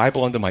had a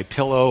Bible under my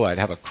pillow. I'd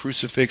have a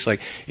crucifix.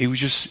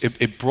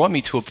 It brought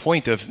me to a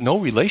point of no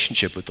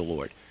relationship with the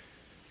Lord.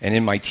 And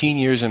in my teen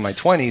years and my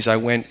 20s,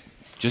 I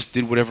just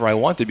did whatever I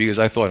wanted because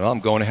I thought,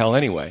 I'm going to hell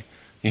anyway.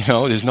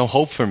 There's no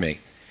hope for me.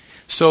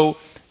 So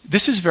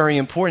this is very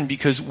important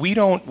because we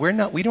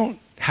don't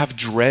have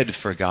dread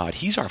for God.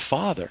 He's our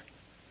Father.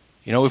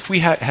 If we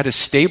had a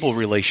stable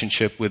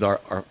relationship with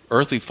our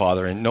earthly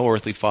father, and no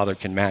earthly father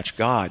can match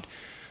God,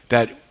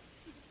 that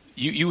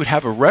you would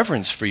have a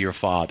reverence for your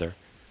father,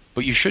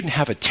 but you shouldn't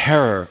have a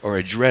terror or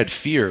a dread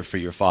fear for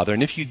your father.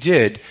 And if you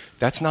did,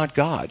 that's not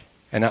God.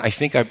 And I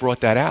think I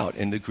brought that out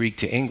in the Greek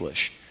to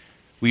English.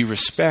 We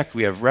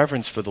have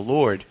reverence for the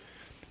Lord,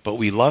 but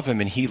we love him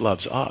and he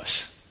loves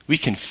us. We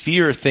can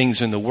fear things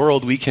in the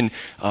world. We can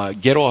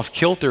get off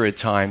kilter at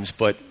times,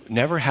 but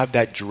never have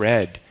that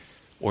dread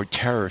or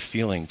terror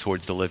feeling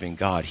towards the living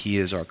God. He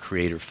is our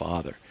Creator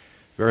Father.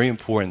 Very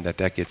important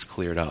that gets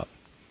cleared up.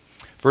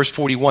 Verse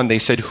 41, they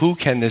said, "Who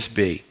can this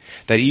be,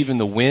 that even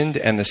the wind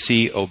and the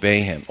sea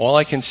obey him?" All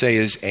I can say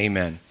is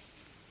amen.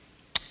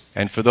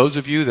 And for those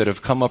of you that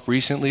have come up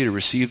recently to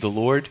receive the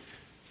Lord,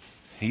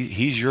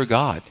 he's your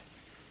God.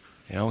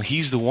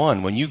 He's the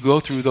one. When you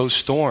go through those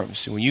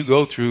storms, when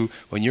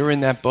you're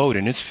in that boat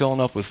and it's filling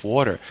up with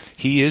water,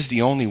 he is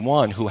the only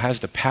one who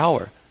has the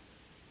power.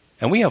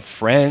 And we have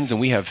friends and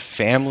we have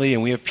family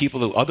and we have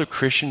other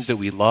Christians that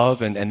we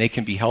love and they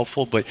can be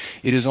helpful, but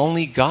it is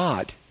only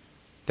God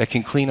that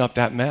can clean up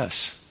that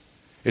mess.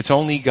 It's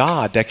only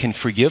God that can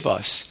forgive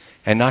us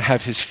and not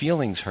have his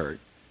feelings hurt.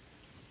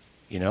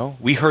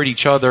 We hurt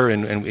each other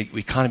and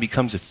it kind of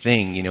becomes a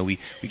thing. We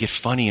get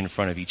funny in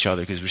front of each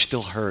other because we're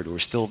still hurt or we're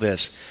still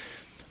this.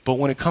 But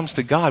when it comes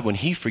to God, when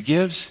he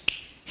forgives,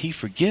 he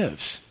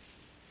forgives.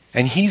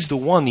 And he's the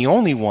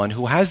only one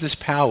who has this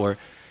power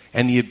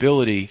and the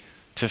ability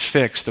to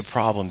fix the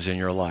problems in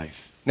your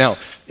life. Now,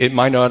 it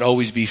might not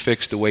always be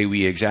fixed the way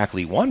we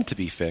exactly want it to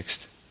be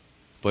fixed,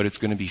 but it's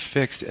going to be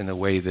fixed in the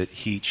way that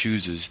he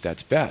chooses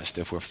that's best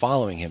if we're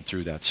following him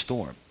through that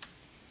storm.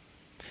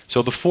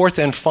 So the fourth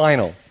and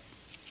final,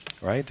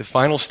 right? The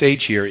final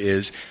stage here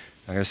is,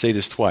 I'm going to say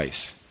this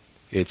twice,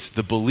 it's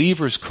the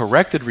believer's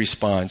corrected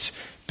response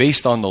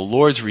based on the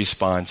Lord's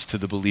response to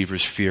the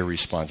believer's fear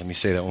response. Let me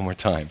say that one more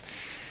time.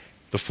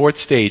 The fourth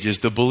stage is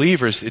the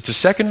believer's, it's a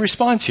second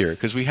response here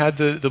because we had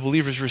the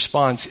believer's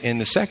response in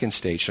the second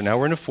stage. So now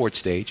we're in the fourth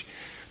stage.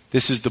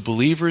 This is the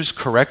believer's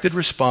corrected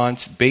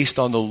response based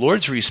on the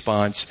Lord's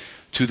response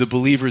to the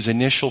believer's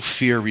initial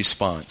fear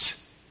response.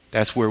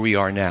 That's where we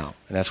are now,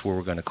 and that's where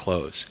we're going to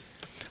close.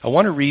 I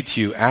want to read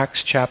to you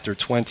Acts chapter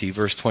 20,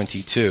 verse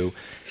 22.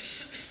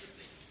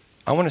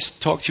 I want to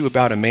talk to you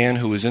about a man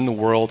who was in the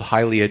world,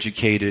 highly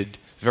educated,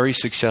 very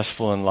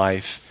successful in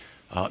life,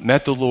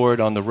 met the Lord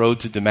on the road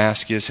to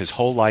Damascus. His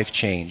whole life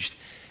changed,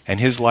 and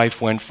his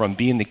life went from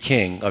being the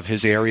king of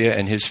his area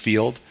and his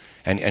field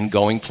and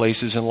going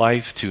places in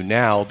life to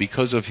now,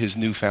 because of his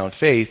newfound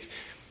faith,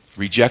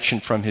 rejection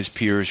from his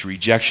peers,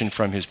 rejection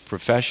from his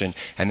profession,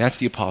 and that's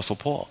the Apostle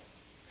Paul.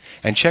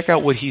 And check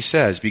out what he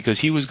says, because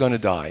he was going to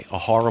die a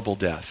horrible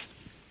death.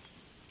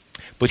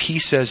 But he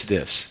says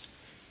this.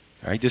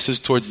 All right, this is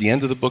towards the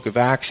end of the book of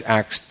Acts,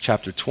 Acts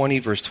chapter 20,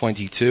 verse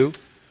 22.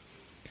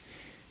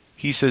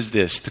 He says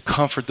this to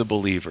comfort the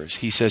believers.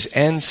 He says,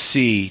 "And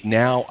see,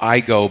 now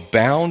I go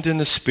bound in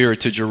the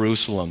Spirit to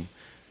Jerusalem,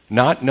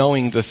 not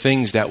knowing the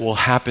things that will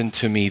happen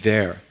to me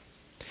there,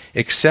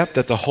 except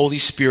that the Holy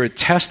Spirit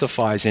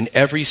testifies in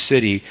every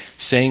city,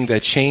 saying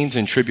that chains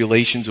and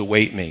tribulations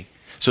await me."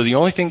 So the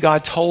only thing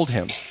God told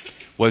him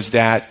was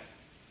that,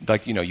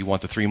 you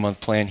want the 3-month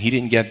plan? He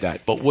didn't get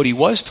that. But what he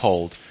was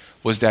told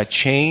was that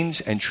chains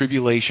and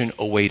tribulation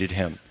awaited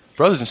him.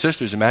 Brothers and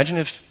sisters, imagine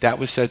if that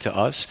was said to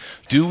us.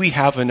 Do we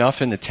have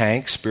enough in the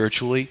tank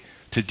spiritually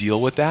to deal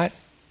with that?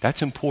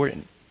 That's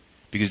important,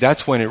 because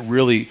that's when it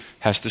really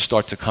has to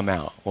start to come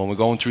out, when we're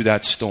going through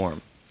that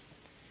storm.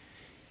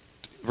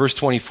 Verse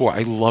 24,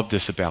 I love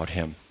this about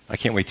him. I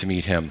can't wait to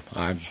meet him.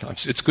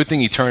 It's a good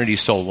thing eternity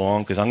is so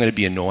long, because I'm going to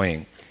be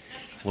annoying.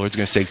 The Lord's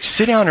going to say,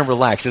 sit down and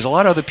relax. There's a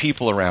lot of other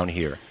people around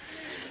here.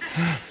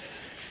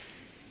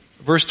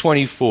 Verse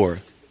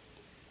 24,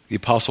 the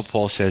Apostle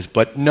Paul says,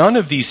 "But none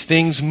of these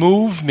things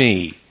move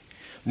me,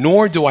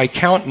 nor do I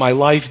count my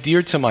life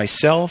dear to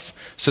myself,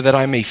 so that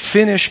I may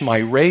finish my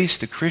race,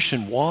 the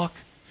Christian walk,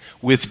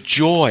 with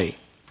joy,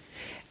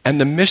 and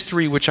the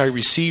mystery which I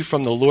received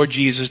from the Lord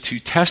Jesus to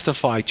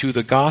testify to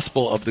the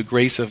gospel of the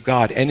grace of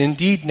God. And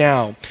indeed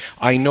now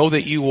I know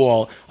that you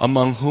all,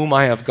 among whom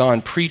I have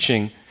gone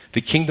preaching the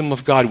kingdom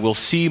of God, will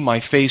see my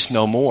face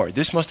no more."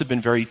 This must have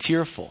been very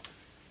tearful.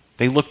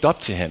 They looked up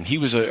to him. He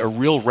was a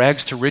real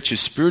rags to riches,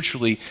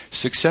 spiritually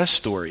success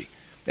story.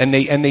 And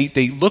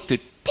they looked at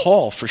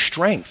Paul for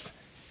strength.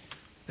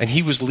 And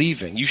he was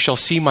leaving. "You shall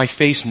see my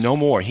face no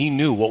more." He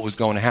knew what was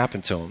going to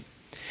happen to him.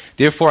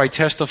 "Therefore I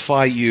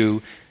testify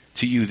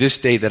to you this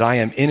day that I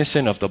am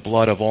innocent of the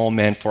blood of all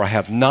men, for I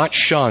have not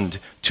shunned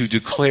to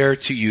declare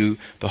to you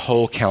the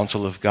whole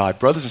counsel of God."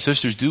 Brothers and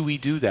sisters, do we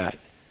do that?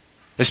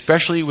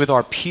 Especially with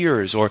our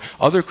peers or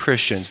other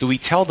Christians, do we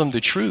tell them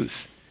the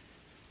truth?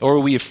 Or are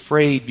we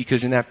afraid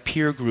because in that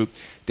peer group,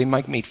 they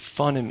might make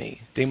fun of me.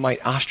 They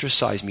might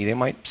ostracize me. They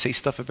might say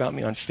stuff about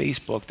me on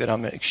Facebook that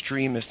I'm an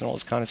extremist and all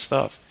this kind of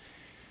stuff.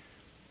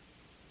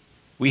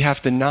 We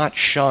have to not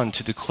shun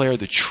to declare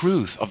the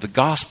truth of the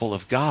gospel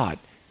of God.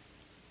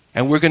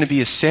 And we're going to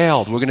be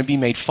assailed. We're going to be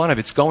made fun of.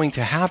 It's going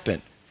to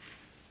happen.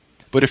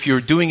 But if you're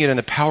doing it in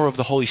the power of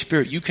the Holy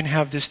Spirit, you can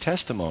have this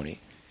testimony.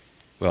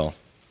 Well,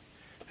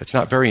 that's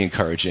not very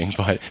encouraging,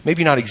 but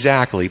maybe not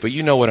exactly, but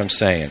you know what I'm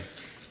saying.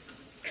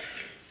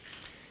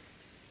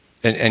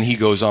 And he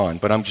goes on,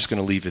 but I'm just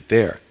going to leave it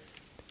there.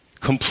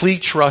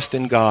 Complete trust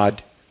in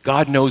God.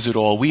 God knows it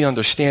all. We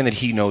understand that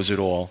he knows it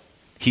all.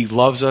 He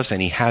loves us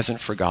and he hasn't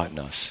forgotten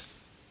us.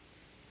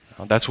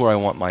 That's where I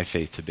want my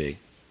faith to be.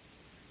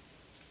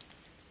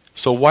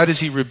 So why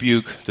does he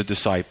rebuke the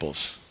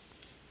disciples?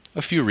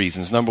 A few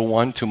reasons. Number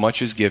one, too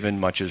much is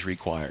given, much is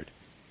required.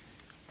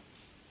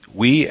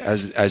 We,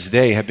 as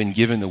they, have been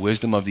given the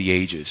wisdom of the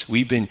ages.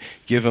 We've been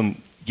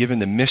given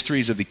the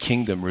mysteries of the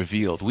kingdom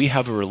revealed. We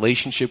have a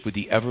relationship with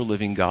the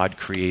ever-living God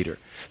creator,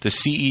 the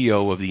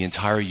CEO of the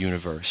entire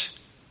universe.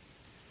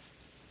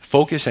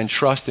 Focus and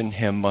trust in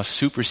him must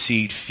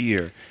supersede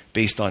fear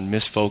based on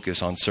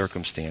misfocus on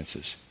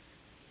circumstances.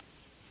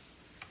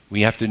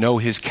 We have to know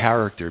his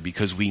character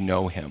because we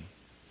know him,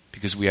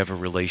 because we have a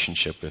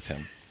relationship with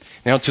him.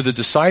 Now, to the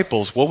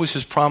disciples, what was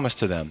his promise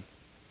to them?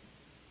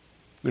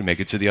 We're going to make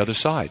it to the other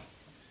side.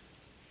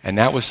 And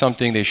that was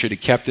something they should have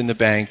kept in the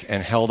bank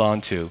and held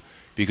on to,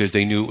 because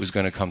they knew it was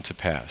going to come to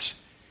pass.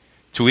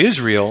 To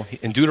Israel,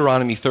 in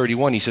Deuteronomy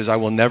 31, he says, "I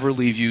will never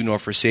leave you nor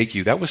forsake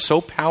you." That was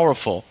so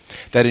powerful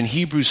that in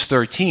Hebrews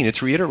 13,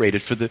 it's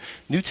reiterated for the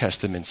New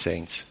Testament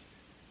saints.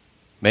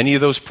 Many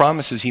of those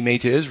promises he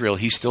made to Israel,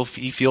 he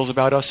feels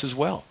about us as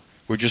well.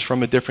 We're just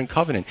from a different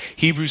covenant.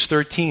 Hebrews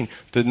 13,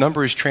 the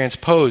number is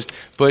transposed,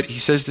 but he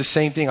says the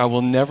same thing, "I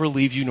will never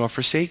leave you nor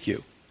forsake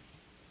you."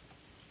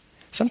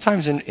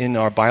 Sometimes in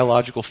our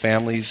biological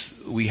families,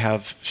 we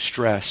have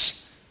stress.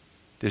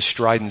 There's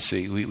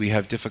stridency. We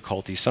have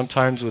difficulty.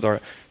 Sometimes with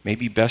our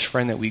maybe best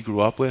friend that we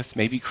grew up with,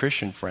 maybe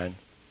Christian friend.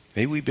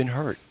 Maybe we've been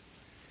hurt.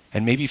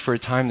 And maybe for a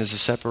time there's a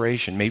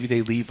separation. Maybe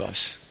they leave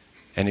us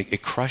and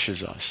it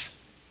crushes us.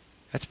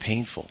 That's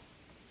painful.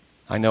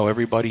 I know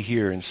everybody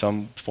here in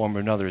some form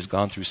or another has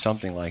gone through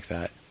something like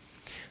that.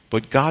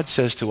 But God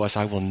says to us,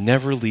 "I will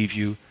never leave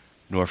you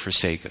nor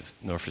forsake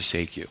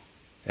you."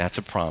 That's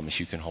a promise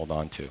you can hold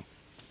on to.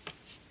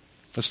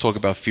 Let's talk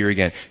about fear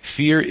again.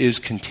 Fear is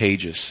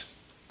contagious.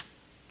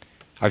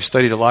 I've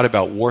studied a lot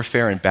about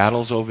warfare and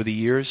battles over the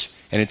years,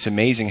 and it's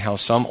amazing how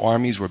some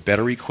armies were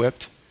better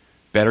equipped,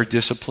 better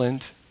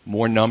disciplined,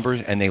 more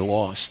numbers, and they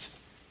lost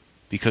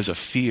because of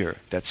fear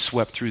that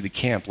swept through the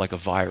camp like a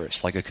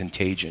virus, like a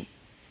contagion.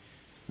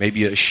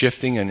 Maybe a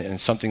shifting and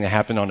something that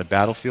happened on a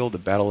battlefield. The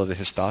Battle of the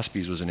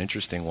Hystaspes was an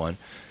interesting one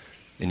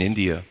in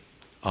India.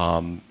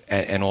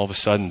 And all of a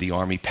sudden the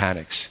army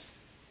panics.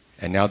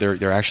 And now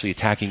they're actually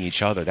attacking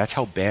each other. That's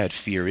how bad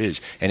fear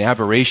is. An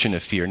aberration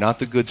of fear, not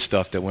the good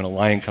stuff that when a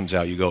lion comes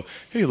out you go,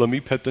 hey, let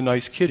me pet the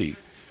nice kitty.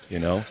 You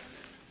know?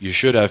 You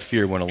should have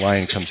fear when a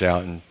lion comes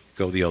out and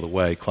go the other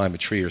way, climb a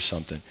tree or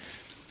something.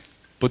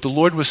 But the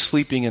Lord was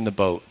sleeping in the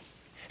boat.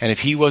 And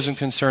if he wasn't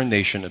concerned,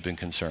 they shouldn't have been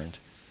concerned.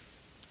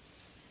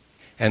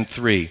 And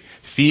 3,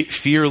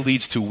 fear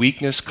leads to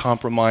weakness,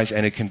 compromise,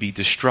 and it can be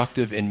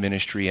destructive in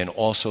ministry and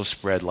also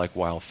spread like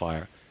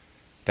wildfire.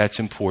 That's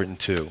important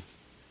too.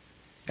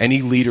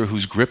 Any leader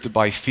who's gripped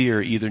by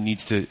fear either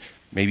needs to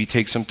maybe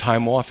take some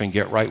time off and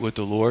get right with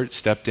the Lord,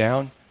 step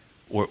down,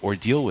 or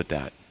deal with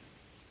that.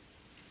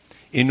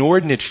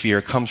 Inordinate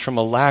fear comes from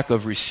a lack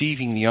of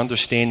receiving the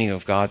understanding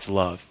of God's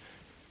love.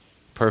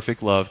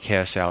 Perfect love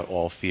casts out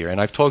all fear. And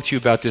I've talked to you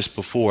about this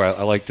before.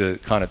 I like the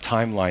kind of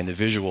timeline, the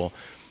visual,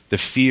 the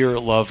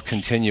fear-love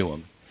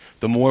continuum.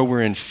 The more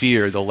we're in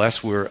fear, the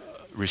less we're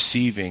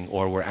receiving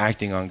or we're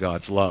acting on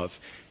God's love.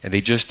 And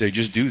they just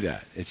do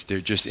that.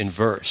 They're just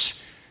inverse.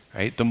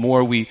 Right? The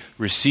more we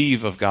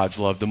receive of God's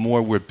love, the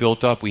more we're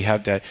built up. We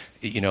have that,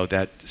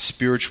 that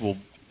spiritual,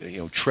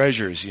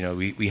 treasures.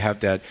 We have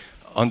that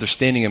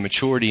understanding and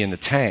maturity in the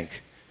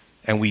tank.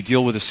 And we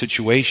deal with a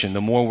situation. The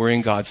more we're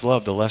in God's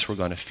love, the less we're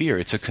going to fear.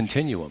 It's a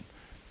continuum.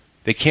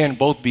 They can't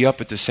both be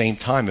up at the same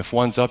time. If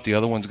one's up, the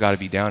other one's got to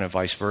be down, and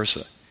vice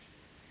versa.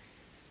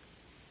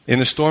 In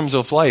the storms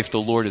of life,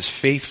 the Lord is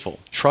faithful,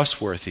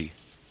 trustworthy,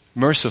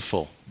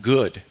 merciful,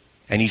 good,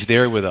 and he's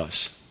there with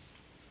us.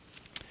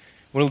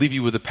 I want to leave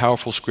you with a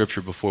powerful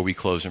scripture before we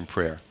close in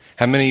prayer.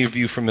 How many of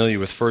you are familiar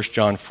with 1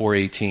 John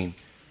 4:18?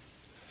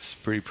 It's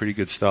pretty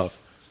good stuff.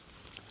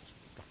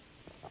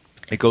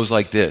 It goes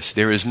like this: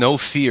 there is no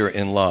fear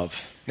in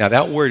love. Now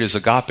that word is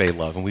agape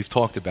love, and we've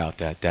talked about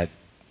that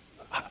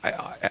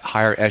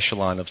higher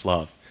echelon of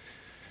love.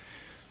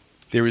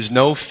 There is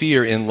no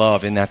fear in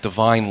love, in that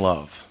divine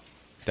love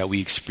that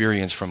we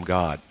experience from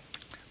God.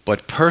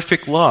 But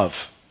perfect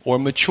love, or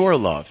mature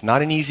love,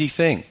 not an easy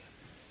thing,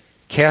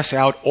 casts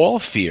out all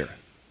fear.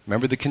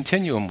 Remember the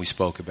continuum we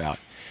spoke about.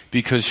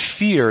 Because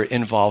fear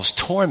involves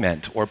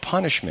torment or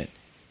punishment.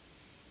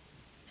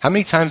 How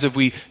many times have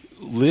we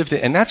lived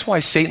it? And that's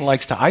why Satan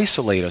likes to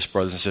isolate us,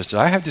 brothers and sisters.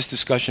 I have this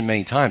discussion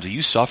many times. Are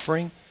you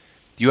suffering?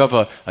 Do you have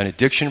an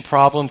addiction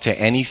problem to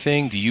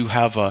anything? Do you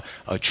have a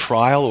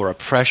trial or a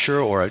pressure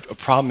or a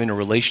problem in a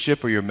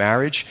relationship or your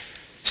marriage?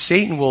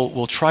 Satan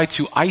will try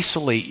to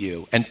isolate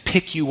you and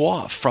pick you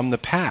off from the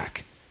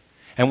pack.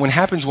 And what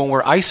happens when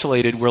we're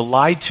isolated, we're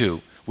lied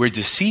to, we're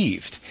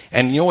deceived.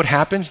 And you know what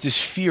happens? This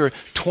fear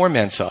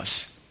torments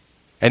us.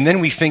 And then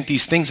we think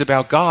these things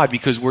about God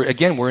because we're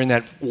in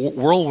that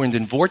whirlwind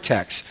and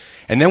vortex.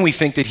 And then we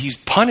think that he's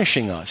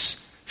punishing us.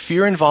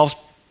 Fear involves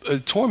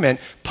torment,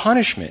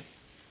 punishment.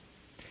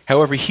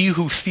 However, he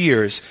who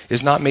fears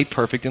is not made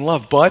perfect in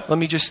love. But, let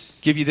me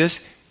just give you this,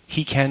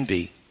 he can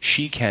be.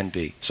 She can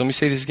be. So let me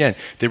say this again.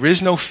 There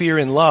is no fear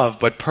in love,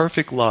 but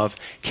perfect love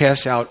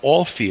casts out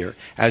all fear.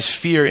 As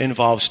fear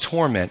involves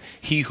torment,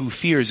 he who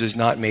fears is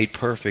not made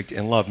perfect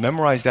in love.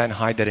 Memorize that and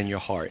hide that in your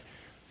heart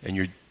in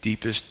your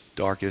deepest,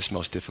 darkest,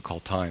 most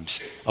difficult times.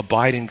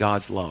 Abide in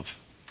God's love.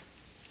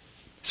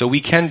 So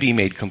we can be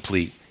made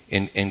complete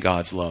in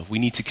God's love. We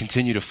need to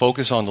continue to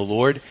focus on the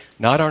Lord,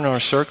 not on our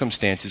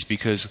circumstances,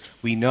 because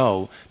we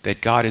know that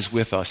God is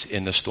with us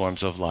in the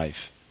storms of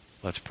life.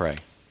 Let's pray.